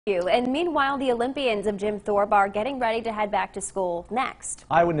And meanwhile, the Olympians of Jim Thorpe are getting ready to head back to school next.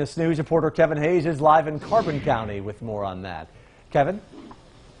 Eyewitness News reporter Kevin Hayes is live in Carbon County with more on that. Kevin?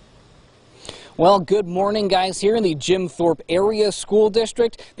 Well, good morning, guys. Here in the Jim Thorpe Area School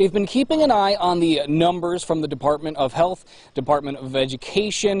District, they've been keeping an eye on the numbers from the Department of Health, Department of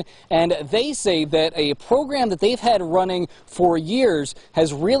Education, and they say that a program that they've had running for years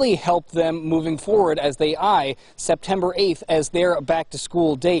has really helped them moving forward as they eye September 8th as their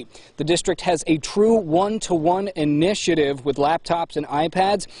back-to-school date. The district has a true one-to-one initiative with laptops and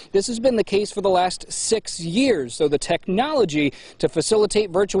iPads. This has been the case for the last 6 years, so the technology to facilitate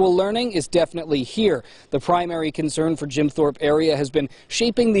virtual learning is definitely here. The primary concern for Jim Thorpe area has been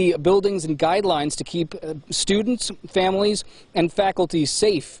shaping the buildings and guidelines to keep students, families, and faculty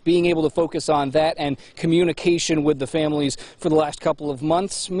safe. Being able to focus on that and communication with the families for the last couple of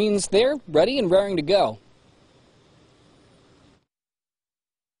months means they're ready and raring to go.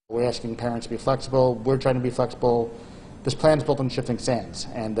 We're asking parents to be flexible. We're trying to be flexible. This plan is built on shifting sands,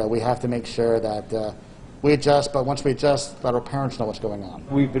 and we have to make sure that we adjust, but once we adjust, let our parents know what's going on.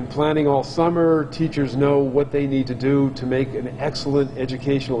 We've been planning all summer. Teachers know what they need to do to make an excellent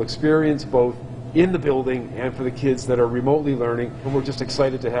educational experience, both in the building and for the kids that are remotely learning. And we're just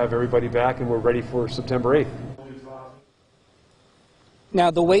excited to have everybody back, and we're ready for September 8th. Now,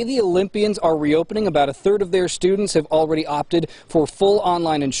 the way the Olympians are reopening, about a third of their students have already opted for full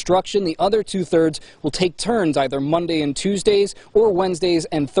online instruction. The other two-thirds will take turns either Monday and Tuesdays or Wednesdays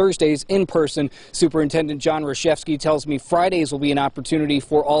and Thursdays in person. Superintendent John Rashevsky tells me Fridays will be an opportunity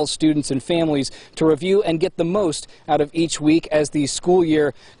for all students and families to review and get the most out of each week as the school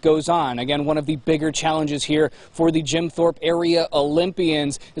year goes on. Again, one of the bigger challenges here for the Jim Thorpe area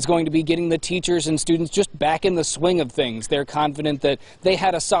Olympians is going to be getting the teachers and students just back in the swing of things. They're confident that they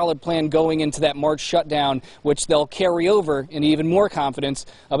had a solid plan going into that March shutdown, which they'll carry over in even more confidence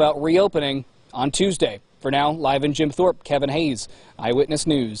about reopening on Tuesday. For now, live in Jim Thorpe, Kevin Hayes, Eyewitness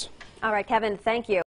News. All right, Kevin, thank you.